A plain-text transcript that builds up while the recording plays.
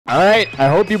All right. I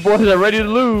hope you boys are ready to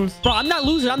lose. Bro, I'm not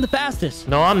losing. I'm the fastest.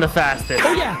 No, I'm the fastest.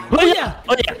 Oh, yeah. Oh, yeah.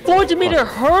 Oh, yeah. 400-meter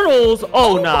hurdles.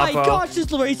 Oh, nah, my bro. gosh, this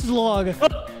race is long.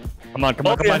 Come on, come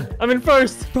on, come on. I'm in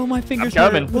first. Bro, my fingers I'm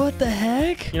hurt. coming. What the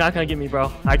heck? You're not going to get me,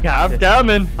 bro. I got I'm this.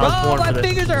 coming. I was Bro, born my for this.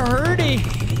 fingers are hurting.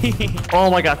 Oh,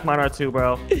 my gosh. Mine are too,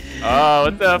 bro. Oh,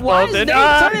 what's up, Why is Foltyn?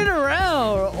 Nate turning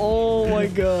around? Oh, my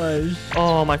gosh.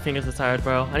 Oh, my fingers are tired,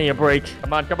 bro. I need a break.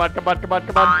 Come on, come on, come on, come on,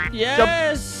 come on.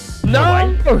 Yes. No.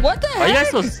 What the Why are you guys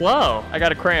heck? so slow? I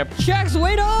got a cramp. Chex,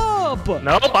 wait up.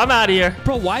 Nope, I'm out of here.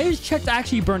 Bro, why is Chex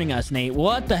actually burning us, Nate?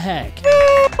 What the heck?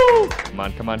 Come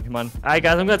on, come on, come on. All right,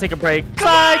 guys. I'm going to take a break.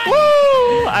 Psych. Woo!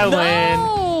 I win.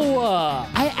 No!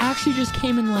 I actually just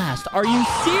came in last. Are you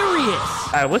serious?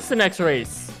 All right, what's the next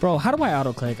race? Bro, how do I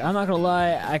auto-click? I'm not gonna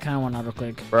lie, I kind of want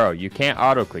auto-click. Bro, you can't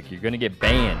auto-click. You're going to get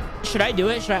banned. Should I do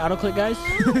it? Should I auto-click, guys?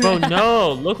 Bro,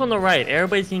 no. Look on the right.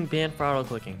 Everybody's getting banned for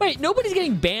auto-clicking. Wait, nobody's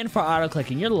getting banned for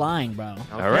auto-clicking. You're lying, bro.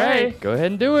 Okay. All right. Go ahead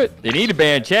and do it. They need to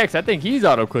ban Chex. I think he's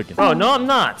auto-clicking. Oh, no, I'm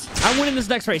not. I'm winning this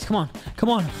next race. Come on. Come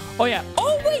on. Oh, yeah.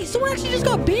 Oh, wait. Someone actually just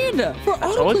got banned for told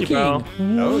auto-clicking. you, bro.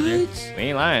 Told you. What? We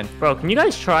ain't lying. Bro, can you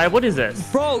guys try? What is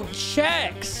this? Bro,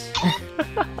 Chex.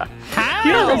 How?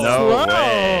 You're No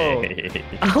slow. way.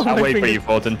 Oh, I'll my wait for fingers. you,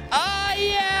 Foltyn. Ah,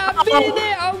 yeah. I'm beating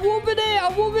it. I'm whooping it.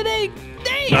 I'm whooping it.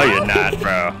 Dang. No, you're not,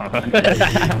 bro.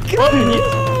 Oh, you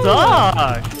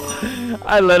suck.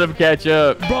 I let him catch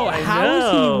up. Bro, I how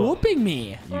is he know. whooping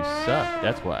me? You suck.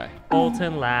 That's why.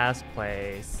 Foltyn last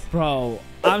place. Bro,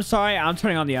 I'm sorry. I'm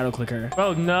turning on the auto-clicker.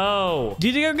 Bro, no. Do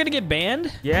you think I'm going to get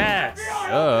banned? Yes.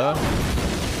 All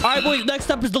right, boys.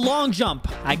 Next up is the long jump.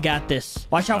 I got this.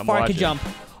 Watch how I'm far I watching. can jump.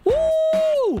 Woo!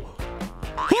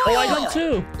 Oh, I jumped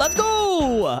too. Let's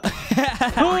go.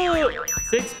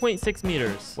 6.6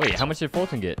 meters. Wait, how much did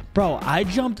Foltyn get? Bro, I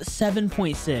jumped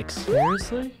 7.6.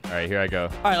 Seriously? All right, here I go.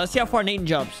 All right, let's see how far Nate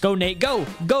jumps. Go, Nate. Go.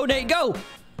 Go, Nate. Go.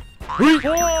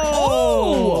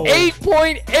 Whoa.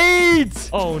 8.8!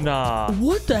 Oh, nah.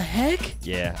 What the heck?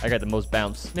 Yeah, I got the most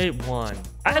bounce. Nate won.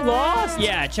 I lost.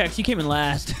 Yeah, Chex, you came in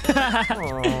last. All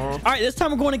right, this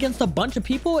time we're going against a bunch of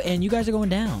people, and you guys are going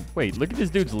down. Wait, look at this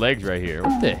dude's legs right here.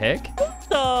 What the heck?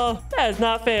 No, that is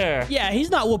not fair. Yeah, he's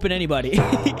not whooping anybody.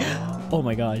 Oh,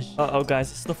 my gosh. Uh-oh, guys.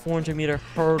 This is the 400-meter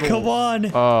hurdle. Come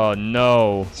on. Oh,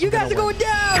 no. You guys are going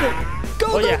down. Go,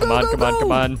 Oh, go, yeah. go, Come on, go, come on, go.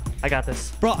 come on. I got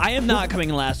this. Bro, I am not coming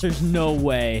in last. There's no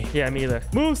way. Yeah, me either.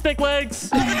 Move, stick legs.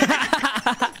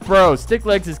 Bro, stick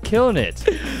legs is killing it.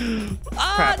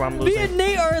 Crap, I'm Me losing. and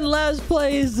Nate are in last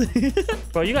place.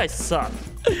 Bro, you guys suck.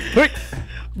 Quick.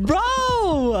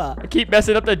 Bro! I keep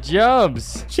messing up the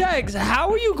jumps. Chex, how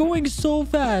are you going so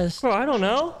fast? Bro, I don't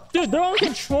know. Dude, they're on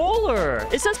controller.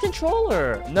 It says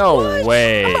controller. No What?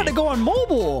 way. I'm about to go on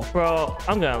mobile. Bro,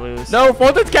 I'm gonna lose. No,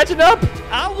 Foltyn's catching up.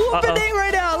 I'm whooping Uh-oh. Nate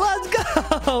right now. Let's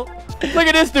go. Look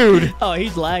at this dude. Oh,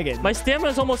 he's lagging. My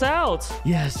stamina's almost out.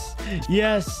 Yes.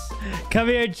 Yes. Come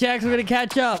here, Chex. We're going to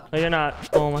catch up. No, you're not.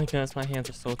 Oh my goodness, my hands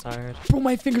are so tired. Bro,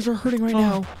 my fingers are hurting right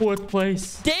now. Fourth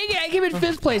place. Dang it. I came in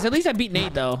 5th place. At least I beat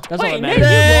Nate, though. That's all Wait, that Nate,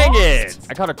 matters. you Dang lost? it.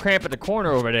 I caught a cramp at the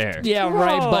corner over there. Yeah,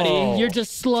 right, buddy. Bro. You're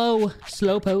just slow.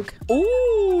 Slowpoke.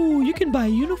 Ooh, you can buy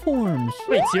uniforms.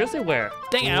 Wait, seriously, where?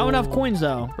 Dang it. I don't have enough coins,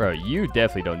 though. Bro, you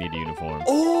definitely don't need a uniform.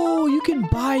 Oh, you can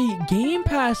buy game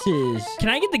passes. Can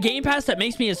I get the game pass that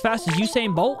makes me as fast as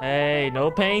Usain Bolt? Hey,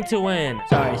 no paying to win.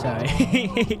 Sorry.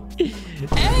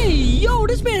 Hey, yo,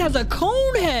 this man has a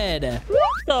cone head.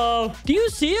 So, Do you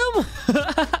see him?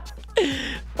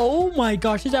 Oh my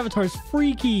gosh, his avatar is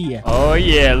freaky. Oh,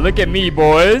 yeah. Look at me,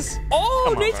 boys. Oh,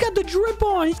 Come on, Nate's bro. got the drip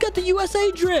on. He's got the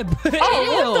USA drip.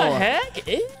 oh, what the Ew. heck?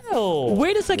 Ew.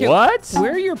 Wait a second. What?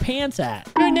 Where are your pants at?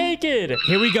 You're naked.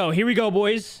 Here we go,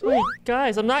 boys. Wait,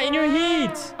 guys, I'm not in your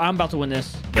heat. I'm about to win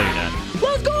this. No, you're not.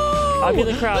 Let's go! I'll be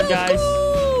the crowd, guys.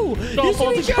 Go! Go, You see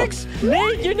me, Foltyn, go. Chex?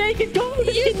 Nate, you're naked. Go, You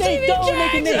naked see Nate. me, Go,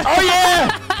 Jax? naked Nate. Oh,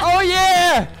 yeah. Oh,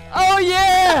 yeah. Oh,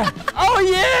 yeah. Oh,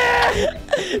 yeah.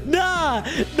 Nah,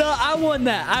 I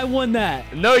won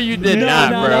that. No, you did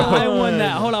not, no, bro. I won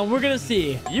that. Hold on, we're gonna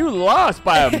see. You lost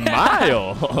by a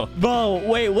mile. Bro,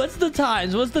 wait, what's the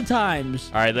times? All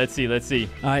right, let's see.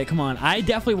 All right, come on. I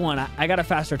definitely won. I got a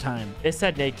faster time. It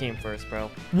said Nate came first, bro.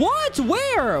 What?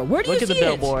 Where? Where do Look you at the see it?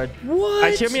 billboard. What? All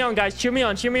right, cheer me on, guys. Cheer me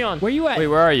on. Where you at? Wait,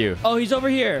 where are you? Oh, he's over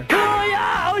here. Oh,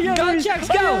 yeah. Oh, yeah. Go, baby. Chex,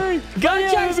 Oh, go. yeah, Go, oh,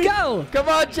 yeah, Chex, baby. go. Come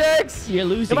on, Chex. You're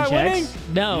losing, Am I Chex. winning?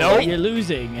 No, Nope. you're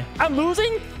losing. I'm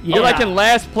losing? Yeah. You're like in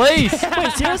last place.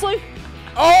 Wait, seriously?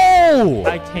 Oh!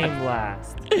 I came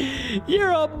last.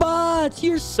 You're a bot.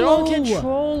 You're They're slow. on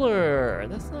controller.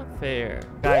 That's not fair.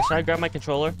 Guys, should I grab my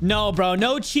controller? No, bro.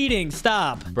 No cheating.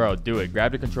 Stop. Bro, do it.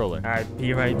 Grab the controller. All right,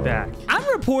 be right back. I'm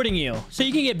reporting you so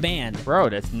you can get banned. Bro,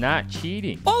 that's not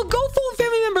cheating. Oh, go phone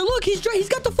family member. He's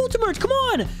got the Foltyn merch. Come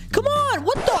on. Come on.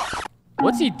 What the?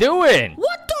 What's he doing?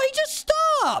 What the? He just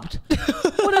stopped.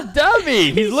 What a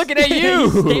dummy. He's looking at you.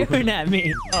 He's staring at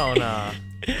me. Oh, no.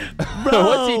 Bro.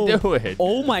 What's he doing?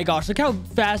 Oh my gosh, look how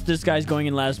fast this guy's going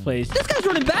in last place. This guy's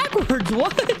running backwards.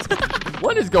 What?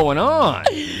 What is going on?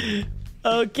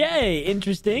 Okay,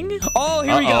 interesting. Oh,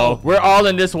 here we go. We're all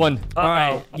in this one. All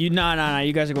right. You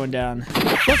you guys are going down.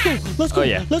 Let's go. Let's go. Oh,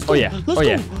 yeah. Let's go. Oh, yeah. Let's Oh, go.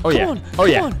 yeah. Oh, yeah. Come on. Oh,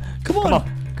 yeah. Come on. Come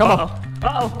on. Come on.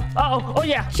 Come on. Oh,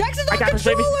 yeah. Jax is I on got this,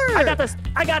 baby. controller. I got this.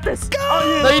 I got this. Go.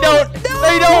 Oh, yeah. No, you don't. No.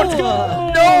 No, you don't. Let's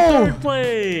go. No. Third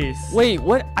place. Wait,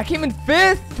 what? I came in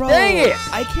 5th? Bro, Dang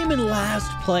it. I came in last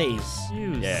place.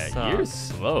 You Yeah, suck. you're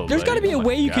slow. There's got to buddy. be a Oh my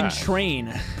way you can gosh.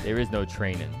 train. There is no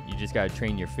training. You just got to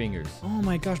train your fingers. Oh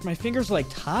my gosh, my fingers are like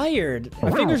tired.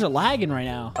 My fingers are lagging right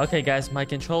now. Okay, guys, my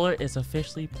controller is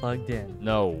officially plugged in.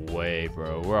 No way,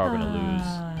 bro. We're all going to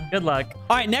lose. Good luck.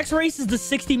 All right, next race is the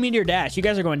 60-meter dash. You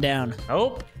guys are going down.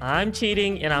 Nope, I'm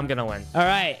cheating and I'm gonna win. All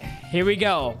right, here we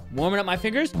go. Warming up my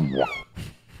fingers.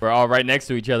 We're all right next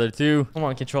to each other, too. Come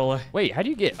on, controller. Wait, how do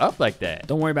you get up like that?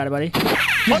 Don't worry about it, buddy.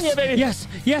 Yes, yeah, baby. Yes,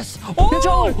 yes. Oh,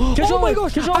 Controller, oh controller, my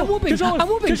gosh. controller, I'm whooping. controller, I'm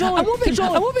whooping. controller, I'm whooping.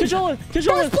 controller, I'm whooping. controller,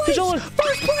 controller, First place. controller.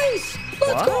 First place.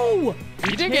 Let's What? go.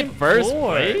 You didn't came get first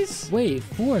fourth. place? Wait,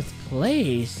 4th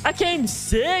place. I came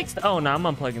 6th. Oh, no, I'm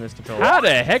unplugging this controller. How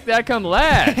the heck did I come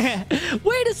last?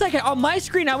 Wait a second. On my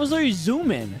screen, I was literally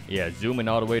zooming. Yeah, zooming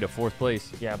all the way to 4th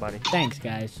place. Yeah, buddy. Thanks,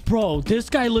 guys. Bro, this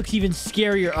guy looks even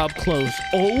scarier up close.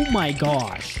 Oh my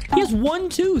gosh. He has 1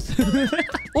 tooth.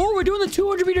 Oh, we're doing the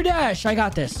 200-meter dash. I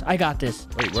got this. I got this.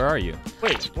 Wait, where are you?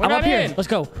 Wait, we're I'm not up here. in. Let's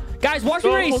go. Guys, watch the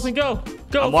Go, race. Foltyn, go.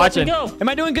 Go, I'm Foltyn, watching. go. Am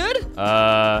I doing good?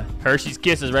 Hershey's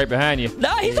Kisses right behind you.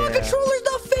 Nah, he's on Yeah. controller's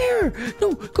not fair.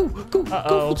 No, go, go, go,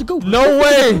 Uh-oh. Foltyn, go. No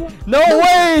way! No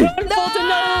way! Foltyn,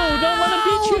 no. Don't let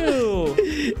him beat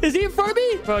you. Is he in front of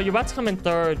me? Bro, you're about to come in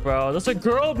 3rd, bro. There's a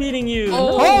girl beating you.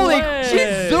 Oh, No Holy, way.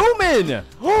 she's zooming!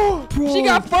 Bro. She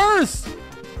got first!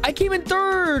 I came in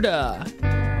 3rd.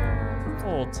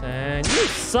 Foltyn, you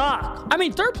suck. I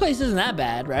mean, 3rd place isn't that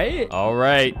bad, right? All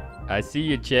right, I see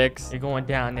you, chicks. You're going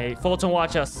down, Nate. Foltyn,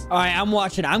 watch us. All right, I'm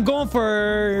watching. I'm going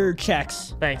for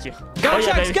checks. Thank you. Go, Oh, yeah,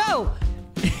 checks, baby. go.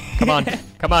 Come on,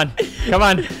 come on, come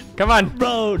on, come on.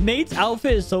 Bro, Nate's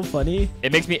outfit is so funny.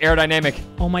 It makes me aerodynamic.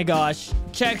 Oh my gosh.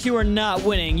 Checks, you are not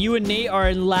winning. You and Nate are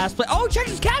in last place. Oh,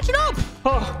 Checks is catching up.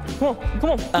 Oh, come on, come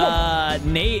on, come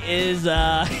on. Nate is, he's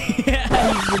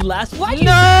in last. Why'd you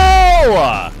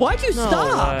No! Why'd you No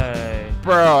stop? way.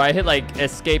 Bro, I hit like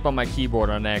escape on my keyboard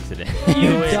on accident.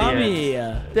 You idiot. dummy.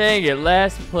 Dang it,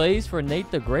 last place for Nate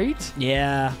the Great?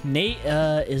 Yeah, Nate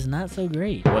is not so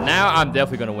great. Well, now I'm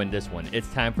definitely going to win this one. It's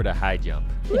time for the high jump.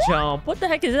 Jump. What the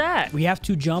heck is that? We have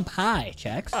to jump high,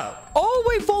 Checks. Oh. Oh,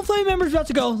 wait, Full Flame member's about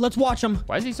to go. Let's watch him.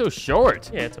 Why is he so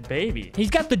short? Yeah, it's a baby. He's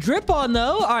got the drip on,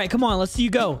 though. All right, come on. Let's see you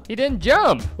go. He didn't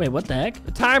jump. Wait, what the heck?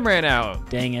 The time ran out.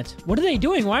 Dang it. What are they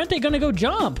doing? Why aren't they going to go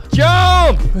jump?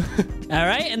 Jump! All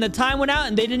right, and the time went out,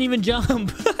 and they didn't even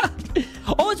jump.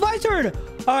 Oh, it's my turn.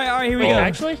 All right, here we Wait, go.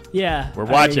 actually? Yeah. We're All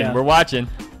right, here watching. we We're go. watching.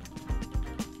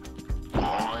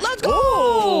 Let's go.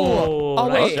 Oh, Oh,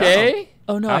 nice wait. job. Okay.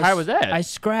 Oh, no. How I high s- was that? I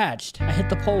scratched. I hit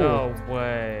the pole. No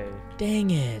way.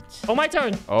 Dang it. Oh, my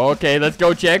turn. Okay, let's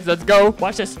go, checks. Let's go.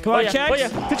 Watch this. Come on, oh, yeah. Chex. Oh,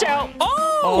 yeah. Good job.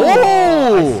 Oh!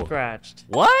 Oh! I scratched.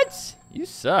 What? You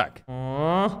suck. Aw.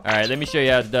 All right, let me show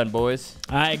you how it's done, boys.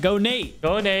 All right, go, Nate.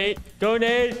 Go, Nate. Go,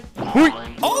 Nate.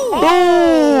 Oh!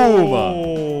 Boom!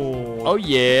 Oh. Oh,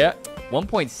 yeah. You're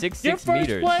 1.66 first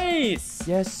meters. place.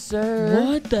 Yes, sir.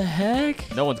 What the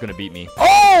heck? No one's going to beat me.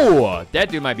 Oh! That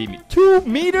dude might beat me. 2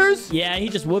 meters? Yeah, he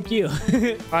just whooped you.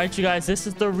 All right, you guys. This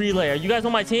is the relay. Are you guys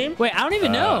on my team? Wait, I don't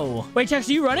even know. Wait, Chex,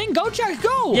 are you running? Go, Chex,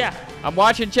 go! Yeah. I'm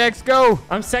watching checks go.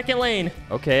 I'm second lane.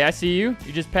 Okay, I see you.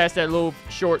 You just passed that little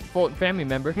short Fulton family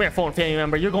member. Come here, Foltyn family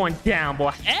member. You're going down,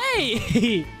 boy.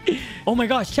 Hey! Oh my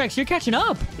gosh, Chex, you're catching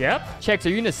up. Yep. Checks, are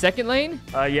you in the second lane?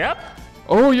 Yep.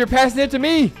 Oh, you're passing it to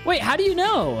me. Wait, how do you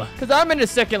know? Because I'm in the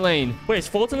second lane. Wait, is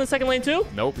Foltyn in the second lane too?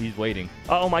 Nope, he's waiting.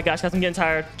 Oh my gosh, guys, I'm getting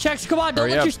tired. Chex, come on, don't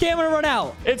Hurry let up. your stamina run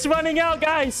out. It's running out,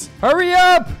 guys. Hurry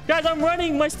up! Guys, I'm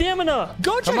running my stamina.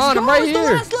 Go, Chex, Come on, go. I'm right It's the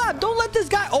here. last lap. Don't let this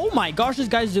guy. Oh my gosh, this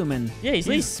guy's zooming. Yeah,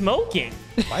 he's smoking.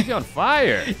 Why is he on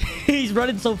fire? He's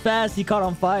running so fast, he caught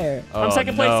on fire. Oh,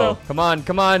 second place, no. though. Come on.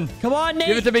 Come on, Nate.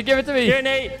 Give it to me, give it to me. Here,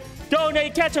 Nate. Go,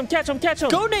 Nate. Catch him, catch him, catch him.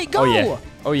 Go, Nate, go. Oh, yeah.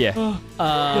 Oh,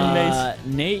 yeah.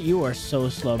 Nate, you are so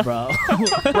slow, bro.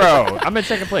 Bro, I'm in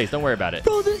second place. Don't worry about it.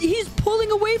 Bro, he's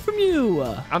pulling away from you.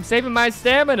 I'm saving my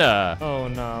stamina. Oh,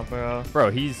 no, bro.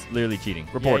 Bro, he's literally cheating.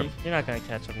 Report him. You're not going to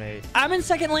catch him, Nate. I'm in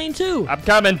second lane, too. I'm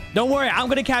coming. Don't worry. I'm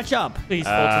going to catch up. Please,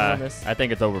 Foltyn, win this. I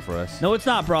think it's over for us. No, it's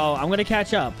not, bro. I'm going to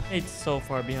catch up. Nate's so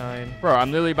far behind. Bro,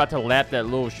 I'm literally about to lap that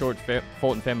little short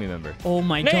Foltyn family member. Oh,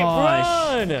 my Nate,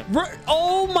 gosh. run!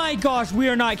 Oh, my gosh. We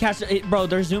are not catching. Bro,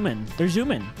 they're zooming. They're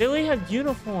zooming. They only have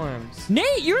uniforms.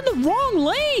 Nate, you're in the wrong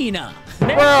lane.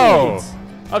 Bro,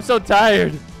 I'm so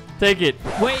tired. Take it.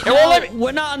 Wait, It won't let me-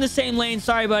 we're not on the same lane.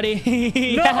 Sorry,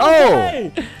 buddy. No, Oh.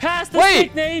 way. Pass the Wait.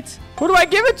 stick, Nate. Who do I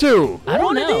give it to? I don't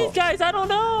One of know. these guys, I don't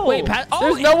know. Wait,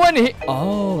 There's no one here.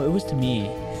 Oh, it was to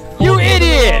me. You Wrong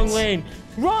idiot. lane.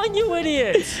 Wrong, you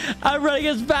idiot. I'm running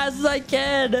as fast as I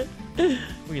can.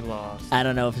 We lost. I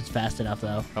don't know if it's fast enough,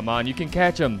 though. Come on, you can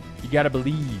catch him. You gotta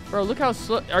believe. Bro, look how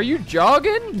slow. Are you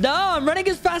jogging? No, I'm running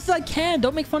as fast as I can.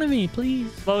 Don't make fun of me,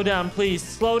 please. Slow down, please.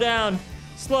 Slow down.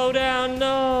 Slow down.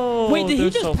 No. Wait, did he They're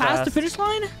just so pass the fast. finish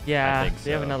line? Yeah, I think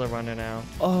they have so. another runner now.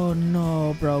 Oh,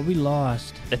 no, bro. We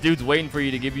lost. That dude's waiting for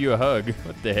you to give you a hug.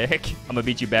 What the heck? I'm gonna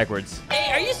beat you backwards.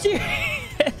 Hey, are you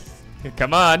serious?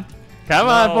 Come on. Come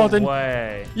on, No Foltyn.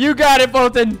 way. You got it,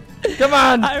 Foltyn. Come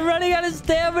on. I'm running out of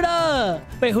stamina.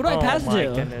 Wait, who do I pass Oh my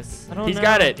to? goodness. I don't He's know.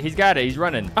 got it. He's got it. He's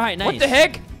running. All right, nice. What the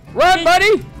heck? Run,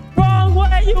 buddy. Wrong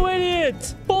way, you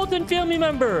idiot. Foltyn family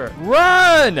member.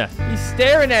 Run. He's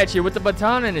staring at you with the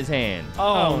baton in his hand.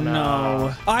 Oh, Oh, no.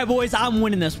 no. All right, boys. I'm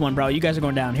winning this one, bro. You guys are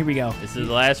going down. Here we go. This is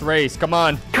the last race. Come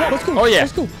on. Let's go. Oh, yeah.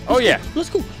 Let's go. Oh, Let's yeah. go. Let's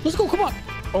go. Let's go. Come on.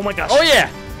 Oh my gosh. Oh, yeah.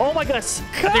 Oh my gosh.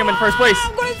 I think I'm in first place.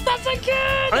 I'm going as fast as I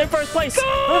can. I'm in first place.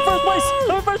 I'm in first place.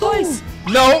 I'm in first place.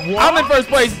 No, I'm in first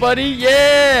place, buddy.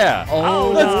 Yeah.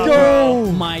 Oh, let's no. go.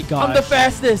 Oh, my gosh. I'm the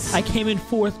fastest. I came in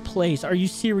 4th place. Are you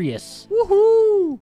serious? Woohoo.